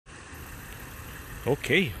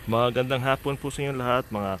Okay, magandang hapon po sa inyong lahat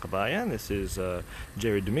mga kabayan. This is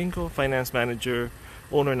Jerry Domingo, Finance Manager,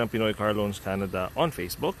 owner ng Pinoy Car Loans Canada on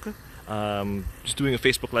Facebook. Just doing a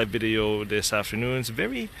Facebook Live video this afternoon. It's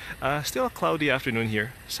very, still a cloudy afternoon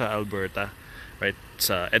here sa Alberta. Right,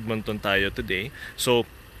 sa Edmonton tayo today. So,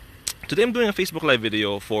 today I'm doing a Facebook Live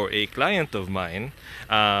video for a client of mine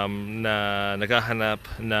na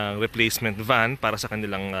naghahanap ng replacement van para sa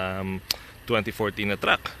kanilang 2014 na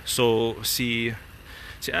truck. So, si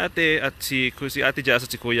ate at si ate Jazz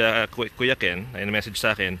at si kuya Ken ay message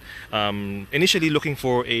sa akin initially looking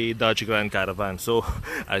for a Dodge Grand Caravan. So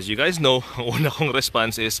as you guys know, ang una kong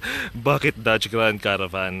response is bakit Dodge Grand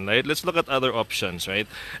Caravan, right? Let's look at other options, right?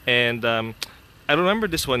 And I remember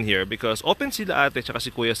this one here because open sila ate at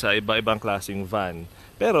si kuya sa iba-ibang klaseng van,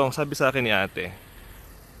 pero ang sabi sa akin ni ate,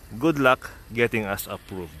 good luck getting us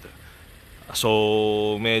approved.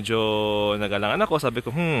 So, medyo nagalangan ako. Sabi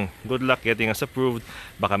ko, good luck getting us approved.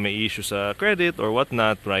 Baka may issue sa credit or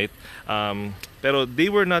whatnot, right? Pero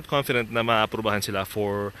they were not confident na ma-aprobahan sila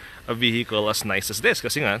for a vehicle as nice as this.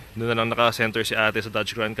 Kasi nga, doon na lang naka-center si ate sa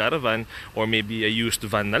Dodge Grand Caravan or maybe a used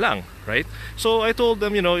van na lang, right? So, I told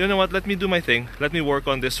them, you know what, let me do my thing. Let me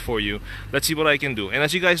work on this for you. Let's see what I can do. And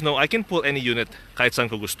as you guys know, I can pull any unit kahit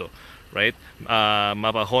saan ko gusto. Right?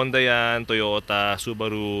 Mapa Honda yan, Toyota,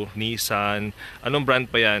 Subaru, Nissan, anong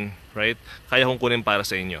brand pa yan, right? Kaya kong kunin para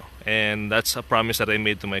sa inyo. And that's a promise that I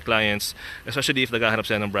made to my clients, especially if naghahanap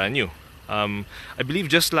sila ng brand new. I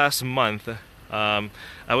believe just last month,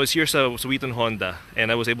 I was here sa Wheaton Honda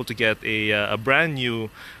and I was able to get a brand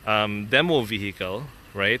new demo vehicle,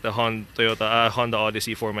 right? A Honda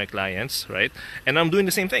Odyssey for my clients, right? And I'm doing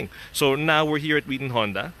the same thing. So now we're here at Wheaton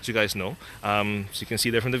Honda, as you guys know. So you can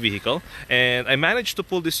see there from the vehicle. And I managed to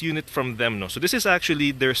pull this unit from them, no? So this is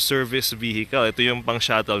actually their service vehicle. Ito yung pang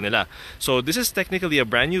shuttle nila. So this is technically a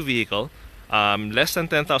brand new vehicle. Less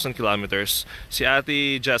than 10,000 kilometers. Si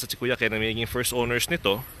Ate Jazz at si Kuya Ken na magiging first owners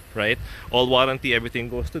nito, right? All warranty,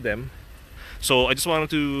 everything goes to them. So I just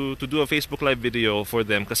wanted to do a Facebook Live video for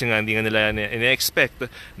them kasi nga hindi nga nila ina-expect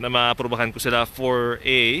na maaprobahan ko sila for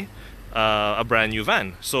a brand new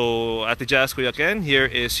van. So Ate Jazz, Kuya Ken, here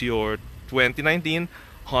is your 2019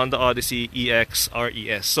 Honda Odyssey EX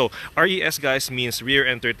RES. So RES, guys, means rear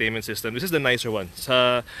entertainment system. This is the nicer one.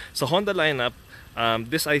 Sa Honda lineup,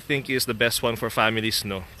 this I think is the best one for families,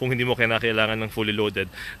 no? Kung hindi mo kailangan ng fully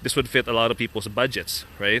loaded, this would fit a lot of people's budgets,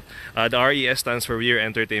 right? The RES stands for rear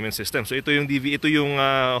entertainment system. So ito yung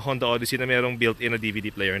Honda Odyssey na merong built-in na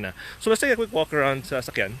DVD player na. So let's take a quick walk around sa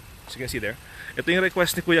sakyan. As you can see there. Ito yung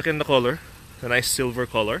request ni Kuya Ken na color, a nice silver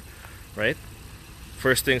color, right?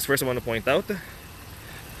 First things first, I want to point out,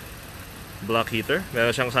 black heater.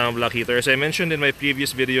 Meron siyang kasamang black heater. As I mentioned in my previous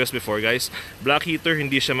videos before, guys, black heater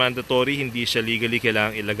hindi siya mandatory, hindi siya legally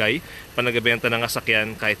kailangang ilagay panagbebenta ng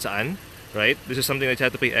sasakyan kahit saan, right? This is something that you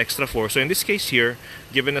have to pay extra for. So in this case here,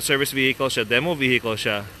 given a service vehicle siya, demo vehicle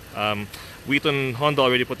siya, Wheaton Honda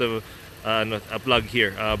already put a plug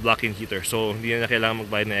here, blocking heater. So hindi na kailangan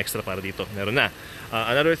magbayad ng extra para dito. Meron na.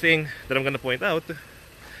 Another thing that I'm gonna point out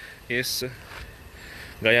is,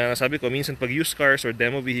 gaya na sabi ko, minsan pag used cars or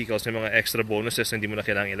demo vehicles may mga extra bonuses na hindi mo na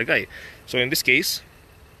kailangang ilagay. So in this case,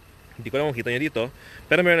 hindi ko lang makita nyo dito,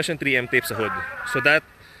 pero meron na siyang 3M tape sa hood. So that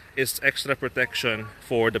is extra protection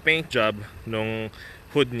for the paint job nung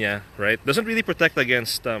hood niya, right? Doesn't really protect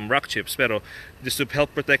against rock chips, pero just to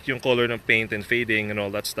help protect yung color ng paint and fading and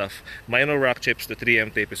all that stuff. Minor rock chips, the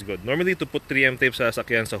 3M tape is good. Normally to put 3M tape sa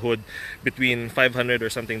sasakyan sa hood between $500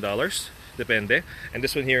 or something dollars. Depende. And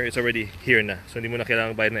this one here is already here na. So hindi mo na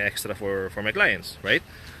kailangang bayad na extra for my clients, right?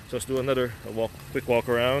 So let's do another quick walk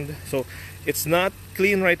around. So it's not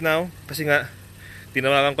clean right now kasi nga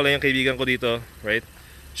tinawagan ko lang yung kaibigan ko dito, right?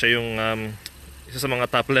 Siya yung isa sa mga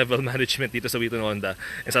top level management dito sa Wheaton Honda.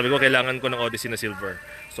 And sabi ko kailangan ko ng Odyssey na silver.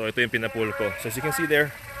 So ito yung pinapull ko. So as you can see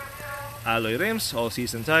there, alloy rims, all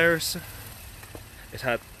season tires. It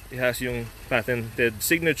has yung patented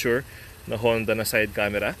signature na Honda na side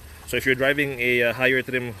camera. So if you're driving a higher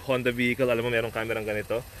trim Honda vehicle, alam mo merong camera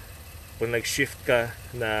ganito. Kung nag-shift ka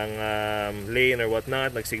ng lane or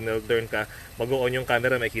whatnot, nag-signal turn ka, mag-on yung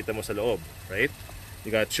camera, makikita mo sa loob, right?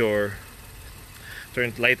 You got your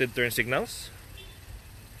lighted turn signals.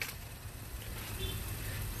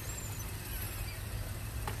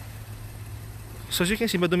 So as you can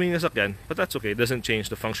see, madumi yung nasakyan, but that's okay. It doesn't change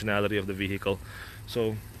the functionality of the vehicle.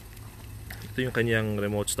 So Ito yung kanyang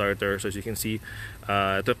remote starter. So as you can see,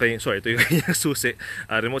 ito yung kanyang susi.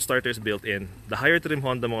 Remote starter is built in. The higher trim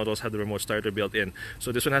Honda models have the remote starter built in.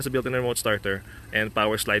 So this one has a built-in remote starter and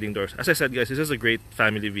power sliding doors. As I said, guys, this is a great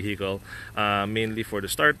family vehicle, mainly for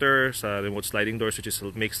the starters, remote sliding doors, which is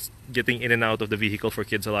makes getting in and out of the vehicle for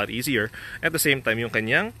kids a lot easier. At the same time, yung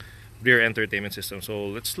kanyang rear entertainment system. So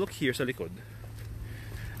let's look here sa likod.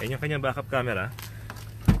 Ayan yung kanyang backup camera.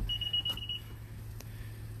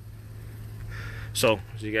 So,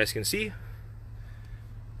 as you guys can see,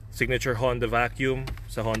 signature Honda vacuum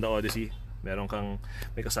sa Honda Odyssey. May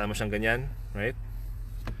kasama siyang ganyan, right?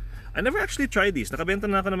 I never actually tried these.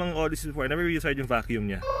 Nakabenta na ako ng mga Odyssey before. I never really tried yung vacuum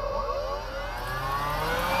niya.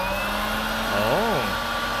 Oh,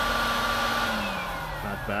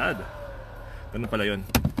 not bad. Ganun pala yun.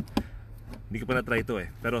 Hindi ko pa na-try ito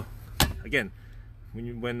eh. Pero, again,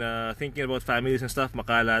 when thinking about families and stuff,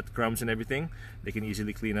 makalat, crumbs and everything, they can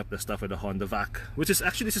easily clean up the stuff with a Honda vac, which is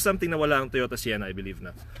actually, this is something na wala ang Toyota Sienna, I believe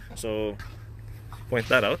na. So point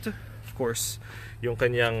that out. Of course, yung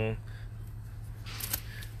kanyang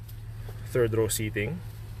third row seating,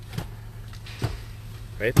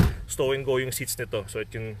 right? Stow and go yung seats nito, so it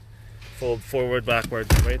can fold forward, backward,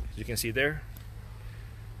 right? You can see there,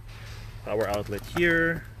 power outlet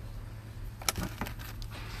here.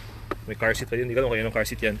 May car seat pa din, hindi ko alam kung anong car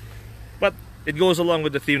seat yan. But it goes along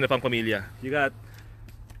with the theme na pang-pamilya. You got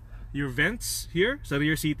your vents here sa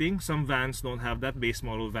rear seating. Some vans don't have that, base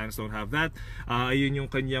model vans don't have that. Ayun yung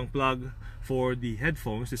kanyang plug for the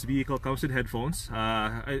headphones. This vehicle comes with headphones.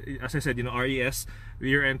 As I said, you know, RES,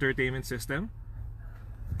 rear entertainment system.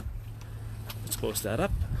 Let's close that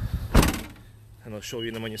up. And I'll show you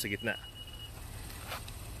naman yung sa gitna.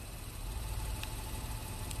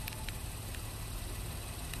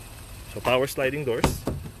 So power sliding doors.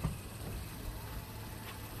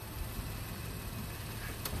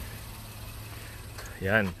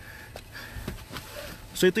 Yan.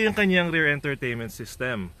 So ito yung kanyang rear entertainment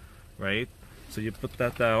system, right? So you put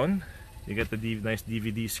that down, you get the nice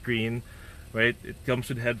DVD screen, right? It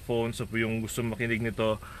comes with headphones. So yung gusto makinig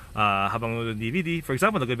nito habang nanonood ng DVD, for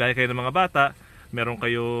example, nagbibiyahe kayo ng mga bata, meron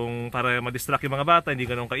kayong para ma-distract yung mga bata, hindi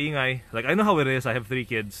ganun kaingay. Like I know how it is, I have 3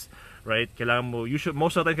 kids. Right? Kailangan mo,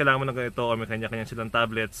 most of the time kailangan mo ng ganito or may kanya-kanya silang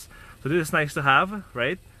tablets. So this is nice to have,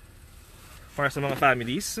 right? Para sa mga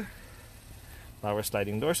families. Power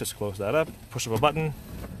sliding doors, just close that up. Push up a button.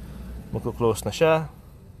 Magko-close na siya.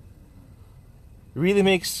 Really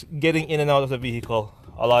makes getting in and out of the vehicle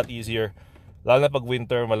a lot easier. Lalo na pag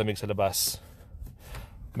winter, malamig sa labas.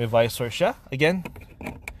 May visor siya. Again,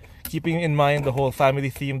 keeping in mind the whole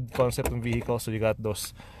family-themed concept ng vehicle. So you got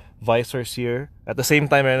those visors here. At the same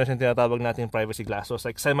time, meron siyang tinatawag natin privacy glass. So it's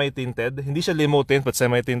like semi-tinted. Hindi siya limo tint, but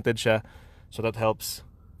semi-tinted siya. So that helps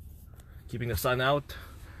keeping the sun out.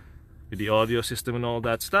 With the audio system and all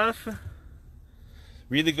that stuff.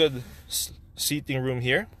 Really good seating room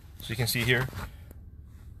here. So you can see here,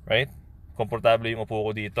 right? Komportable yung upo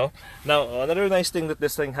ko dito. Now, another nice thing that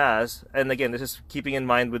this thing has, and again, this is keeping in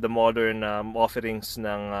mind with the modern offerings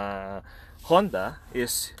ng Honda,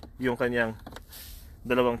 is yung kanyang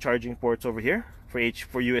dalawang charging ports over here for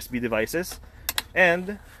USB devices,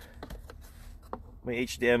 and may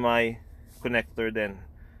HDMI connector then,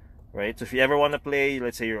 right? So if you ever want to play,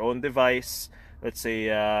 let's say your own device, let's say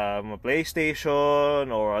a PlayStation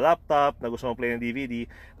or a laptop na gusto mo play ng DVD,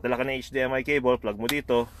 dala ka ng HDMI cable, plug mo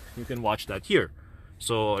dito, you can watch that here.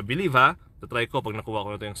 So I believe tatry ko pag nakuha ko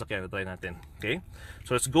na ito yung sakyan, tatry natin. Okay?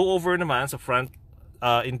 So let's go over naman sa front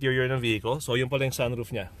interior ng vehicle. So yun pala yung sunroof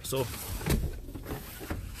niya. So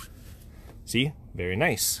see? Very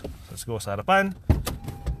nice. Let's go sa harapan.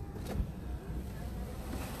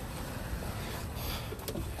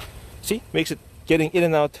 See? Makes it getting in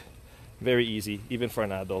and out very easy, even for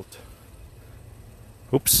an adult.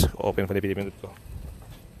 Oops, open pa na pinipindot ko.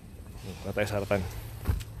 Na tayo sa harapan.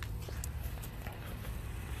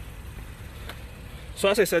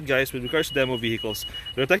 So as I said, guys, with regards to demo vehicles,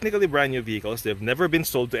 they're technically brand new vehicles. They've never been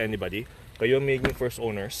sold to anybody. Kayo making first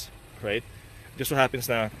owners, right? Just so happens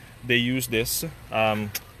na they use this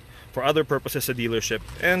for other purposes sa dealership.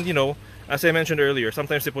 And you know, as I mentioned earlier,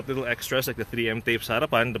 sometimes they put little extras like the 3M tape sa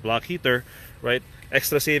harapan, the block heater, right?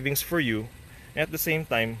 Extra savings for you. And at the same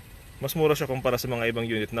time, mas mura siya kumpara sa mga ibang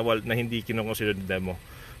unit na hindi kinoconsider demo.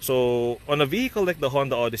 So, on a vehicle like the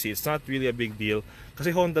Honda Odyssey, it's not really a big deal. Kasi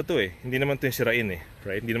Honda to eh. Hindi naman to yung sirain eh.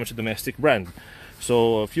 Right? Hindi naman siya domestic brand.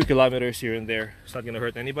 So, a few kilometers here and there, it's not gonna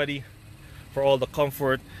hurt anybody. For all the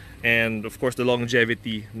comfort and of course the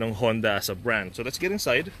longevity ng Honda as a brand. So let's get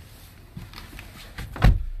inside.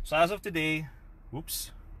 So as of today,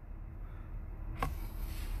 whoops,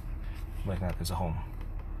 balik natin sa home.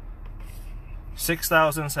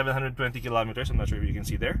 6,720 kilometers. I'm not sure if you can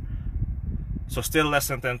see there. So still less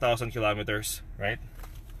than 10,000 kilometers, right?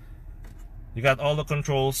 You got all the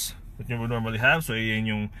controls that you would normally have. So yan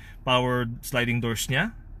yung powered sliding doors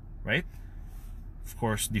niya, right? Of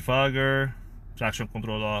course, defogger, traction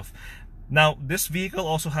control off. Now, this vehicle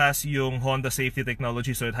also has yung Honda safety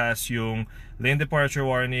technology. So it has yung lane departure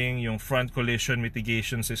warning, yung front collision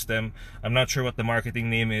mitigation system. I'm not sure what the marketing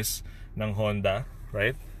name is ng Honda,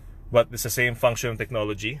 right? But it's the same function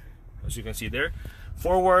technology, as you can see there.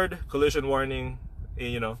 Forward collision warning,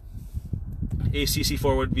 you know, ACC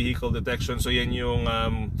forward vehicle detection. So yan yung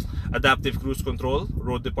adaptive cruise control,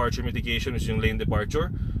 road departure mitigation, which is yung lane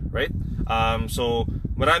departure, right? So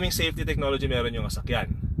maraming safety technology meron yung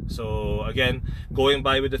sasakyan. So again, going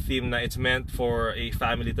by with the theme na it's meant for a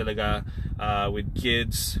family talaga, with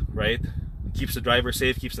kids, right? Keeps the driver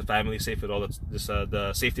safe, keeps the family safe with all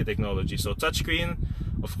the safety technology. So touchscreen,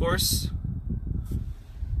 of course.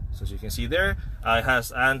 So as you can see there, it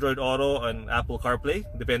has Android Auto and Apple CarPlay.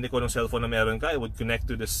 Depende kung anong cellphone na meron ka, it would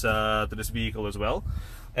connect to this vehicle as well.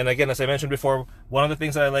 And again, as I mentioned before, one of the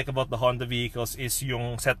things that I like about the Honda vehicles is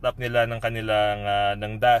yung setup nila ng kanilang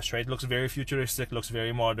ng dash, right? Looks very futuristic, looks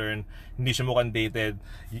very modern, hindi siya mukhang dated.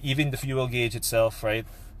 Even the fuel gauge itself, right?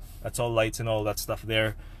 That's all lights and all that stuff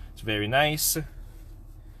there. It's very nice.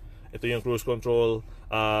 Ito yung cruise control.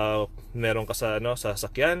 Meron ka sa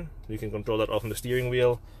sasakyan. You can control that off from the steering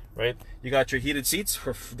wheel, right? You got your heated seats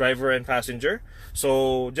for driver and passenger.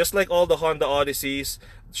 So just like all the Honda Odysseys,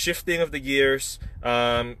 shifting of the gears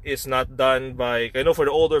is not done by, I know for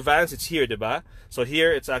the older vans it's here, diba? So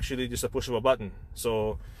here it's actually just a push of a button.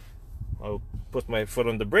 So I'll put my foot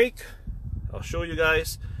on the brake. I'll show you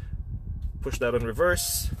guys. Push that on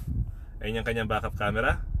reverse. Ayun yung kanyang backup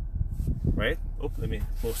camera, right? Oh, let me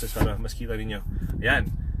post this para mas kita ninyo.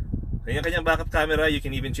 Ayan. Ayun yung kanyang backup camera. You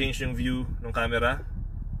can even change yung view ng camera,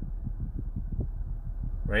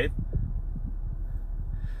 right?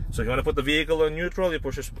 So if you want to put the vehicle on neutral, you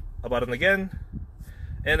push this button again,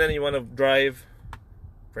 and then you want to drive,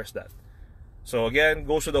 press that. So again,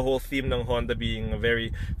 goes to the whole theme ng Honda being a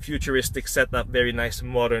very futuristic setup, very nice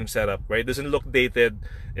modern setup, right? Doesn't look dated,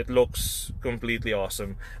 it looks completely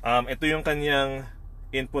awesome. Ito yung kanyang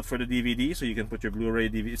input for the DVD, so you can put your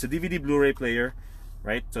Blu-ray DVD. It's a DVD Blu-ray player,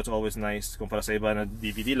 right? So it's always nice kumpara sa iba na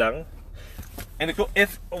DVD lang. And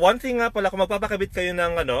if one thing nga pala, kung magpapakabit kayo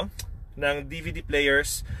ng ng DVD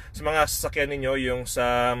players sa mga sasakyan ninyo, yung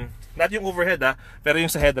sa not yung overhead pero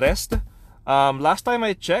yung sa headrest, last time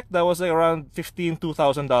I checked, that was like around $2,000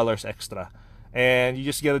 extra, and you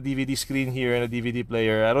just get a DVD screen here and a DVD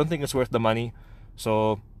player. I don't think it's worth the money.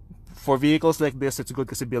 So for vehicles like this, it's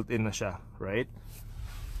good kasi built-in na siya, right?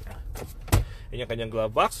 And yung kanyang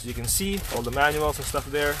glove box, you can see all the manuals and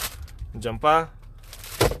stuff there. Diyan pa,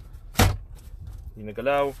 hindi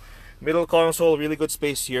nagalaw. Middle console, really good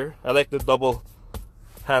space here. I like the double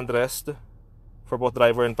handrest for both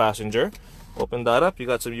driver and passenger. Open that up, you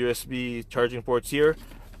got some USB charging ports here.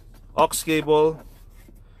 Aux cable,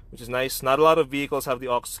 which is nice. Not a lot of vehicles have the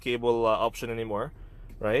aux cable option anymore,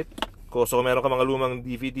 right? So kung meron ka mga lumang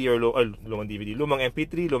DVD or lumang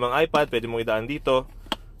MP3, lumang iPad, pwede mong idaan dito.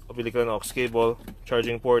 O pili ka ng aux cable,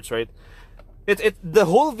 charging ports, right? The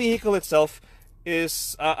whole vehicle itself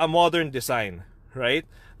is a modern design, right?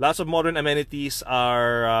 Lots of modern amenities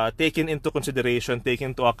are taken into consideration,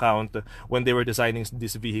 taken into account when they were designing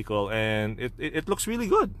this vehicle, and it looks really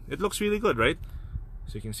good. It looks really good, right?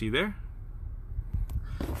 So you can see there.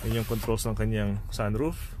 Yan yung controls ng kanyang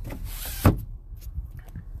sunroof.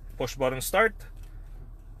 Push button start.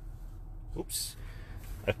 Oops.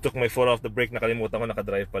 I took my foot off the brake, nakalimutan ko,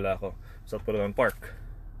 nakadrive pala ako. So I'll put it on park.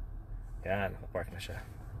 Yan, nakapark na siya.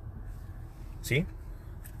 See?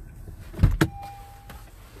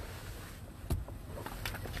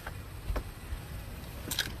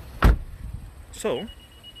 So,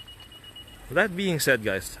 that being said,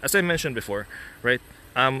 guys, as I mentioned before, right,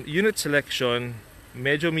 unit selection,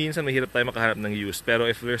 medyo minsan mahirap tayo makahanap ng used. Pero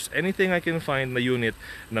if there's anything I can find na unit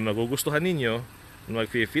na magugustuhan ninyo, na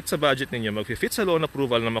mag-fit sa budget ninyo, mag-fit sa loan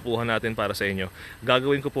approval na makuha natin para sa inyo,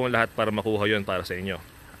 gagawin ko po ang lahat para makuha yon para sa inyo.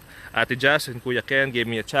 Ate Jazz and Kuya Ken gave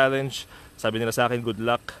me a challenge. Sabi nila sa akin, good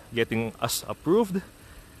luck getting us approved.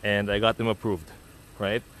 And I got them approved,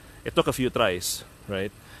 right? It took a few tries, right?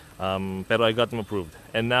 Pero I got them approved,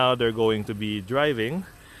 and now they're going to be driving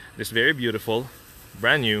this very beautiful,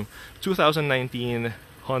 brand new 2019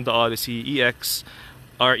 Honda Odyssey EX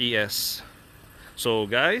RES. So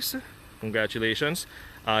guys, congratulations.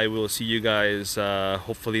 I will see you guys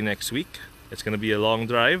hopefully next week. It's gonna be a long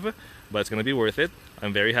drive, but it's gonna be worth it.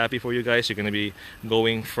 I'm very happy for you guys. You're gonna be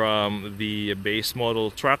going from the base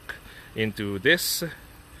model truck into this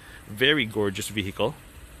very gorgeous vehicle.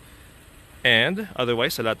 And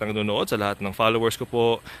otherwise, sa lahat ng nanonood, sa lahat ng followers ko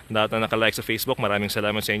po, lahat na nakalike sa Facebook, maraming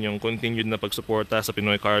salamat sa inyong continued na pagsuporta sa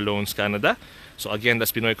Pinoy Car Loans Canada. So again, that's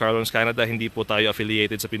Pinoy Car Loans Canada. Hindi po tayo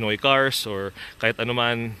affiliated sa Pinoy Cars or kahit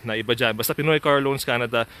anuman na iba dyan. Basta Pinoy Car Loans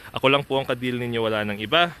Canada, ako lang po ang ka-deal ninyo, wala nang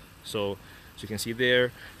iba. So, as you can see there,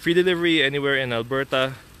 free delivery anywhere in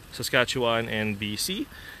Alberta, Saskatchewan, and BC.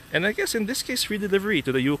 And I guess in this case, free delivery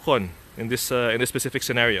to the Yukon in this specific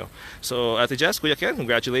scenario. So, Ate Jess, Kuya Ken,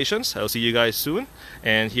 congratulations. I'll see you guys soon.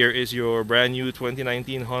 And here is your brand new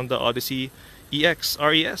 2019 Honda Odyssey EX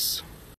RES.